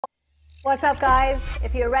What's up, guys?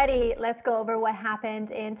 If you're ready, let's go over what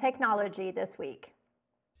happened in technology this week.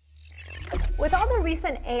 With all the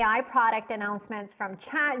recent AI product announcements from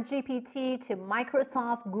ChatGPT to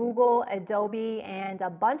Microsoft, Google, Adobe, and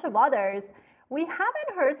a bunch of others, we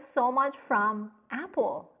haven't heard so much from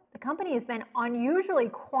Apple. The company has been unusually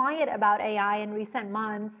quiet about AI in recent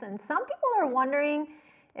months, and some people are wondering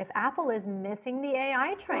if Apple is missing the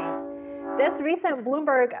AI train. This recent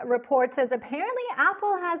Bloomberg report says apparently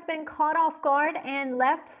Apple has been caught off guard and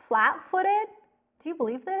left flat-footed. Do you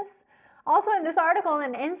believe this? Also in this article,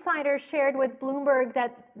 an insider shared with Bloomberg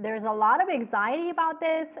that there's a lot of anxiety about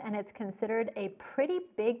this and it's considered a pretty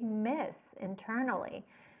big miss internally.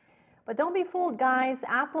 But don't be fooled, guys.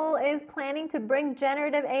 Apple is planning to bring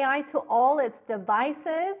generative AI to all its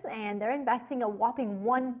devices, and they're investing a whopping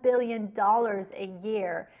 $1 billion a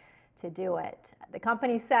year to do it. The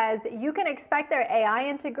company says you can expect their AI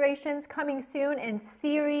integrations coming soon in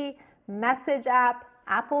Siri, Message app,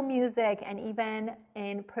 Apple Music, and even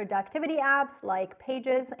in productivity apps like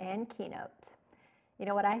Pages and Keynote. You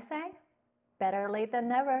know what I say? Better late than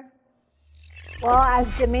never. Well, as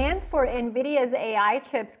demand for NVIDIA'S AI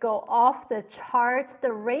chips go off the charts,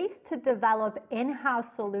 the race to develop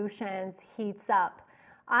in-house solutions heats up.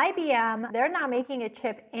 IBM, they're now making a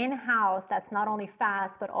chip in-house that's not only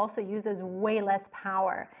fast, but also uses way less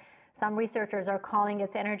power. Some researchers are calling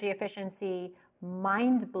its energy efficiency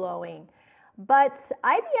mind-blowing. But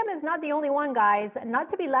IBM is not the only one, guys. Not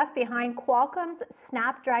to be left behind, Qualcomm's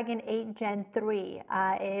Snapdragon 8 Gen 3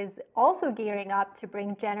 is also gearing up to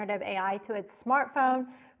bring generative AI to its smartphone.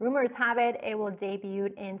 Rumors have it will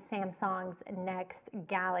debut in Samsung's next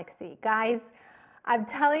Galaxy. Guys, I'm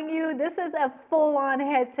telling you, this is a full-on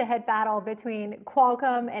head-to-head battle between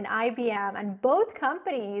Qualcomm and IBM, and both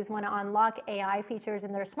companies want to unlock AI features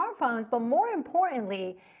in their smartphones, but more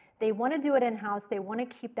importantly, they want to do it in-house. They want to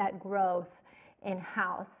keep that growth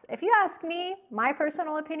in-house. If you ask me, my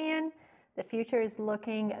personal opinion, the future is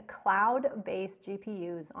looking cloud-based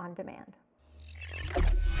GPUs on demand.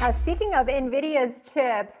 Now, speaking of NVIDIA's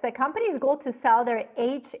chips, the company's goal to sell their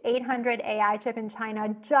H800 AI chip in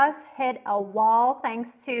China just hit a wall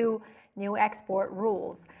thanks to new export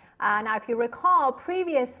rules. Now, if you recall,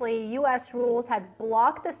 previously, U.S. rules had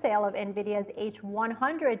blocked the sale of NVIDIA's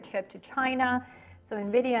H100 chip to China. So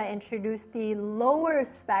NVIDIA introduced the lower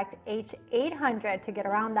spec H800 to get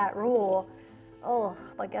around that rule. Oh,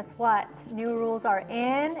 but guess what? New rules are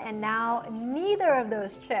in, and now neither of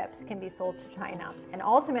those chips can be sold to China. And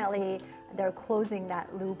ultimately, they're closing that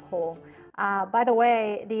loophole. By the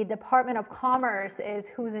way, the Department of Commerce is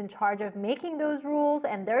who's in charge of making those rules,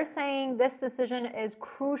 and they're saying this decision is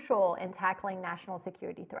crucial in tackling national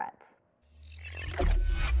security threats.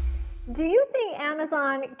 Do you think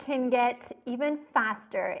Amazon can get even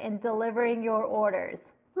faster in delivering your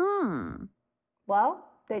orders? Well,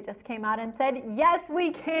 they just came out and said, yes, we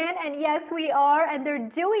can, and yes, we are, and they're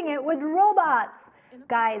doing it with robots.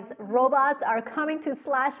 Guys, robots are coming to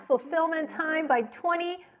slash fulfillment time by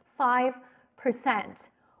 25%.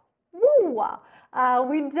 Woo!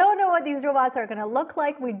 We don't know what these robots are going to look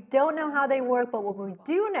like. We don't know how they work, but what we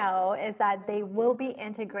do know is that they will be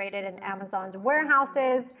integrated in Amazon's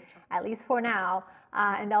warehouses, at least for now,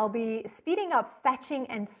 and they'll be speeding up fetching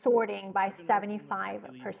and sorting by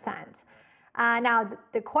 75%. Now,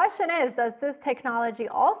 the question is, does this technology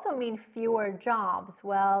also mean fewer jobs?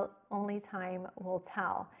 Well, only time will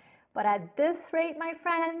tell. But at this rate, my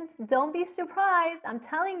friends, don't be surprised. I'm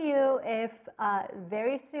telling you, if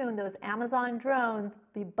very soon those Amazon drones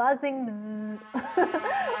be buzzing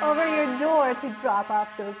over your door to drop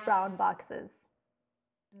off those brown boxes.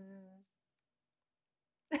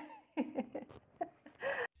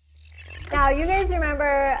 Now, you guys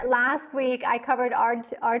remember last week I covered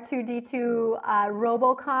R2-D2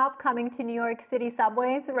 ROBOCOP coming to New York City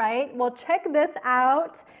subways, right? Well, check this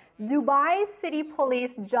out. Dubai City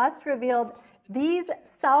Police just revealed these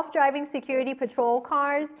self-driving security patrol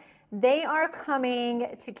cars. They are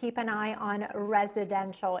coming to keep an eye on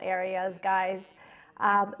residential areas, guys.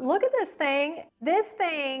 Look at this thing. This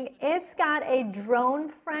thing, it's got a drone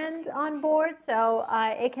friend on board, so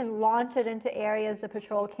it can launch it into areas the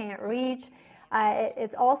patrol can't reach.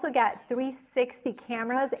 It's also got 360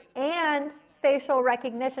 cameras and facial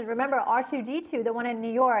recognition. Remember, R2-D2, the one in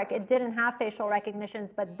New York, it didn't have facial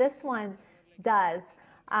recognitions, but this one does.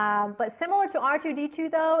 But similar to R2-D2,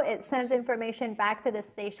 though, it sends information back to the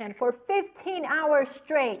station for 15 hours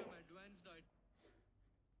straight.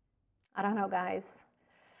 I don't know, guys.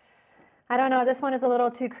 I don't know. This one is a little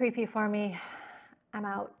too creepy for me. I'm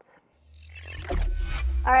out.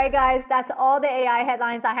 All right, guys, that's all the AI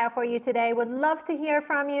headlines I have for you today. Would love to hear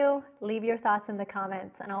from you. Leave your thoughts in the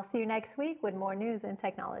comments, and I'll see you next week with more news in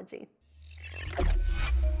technology.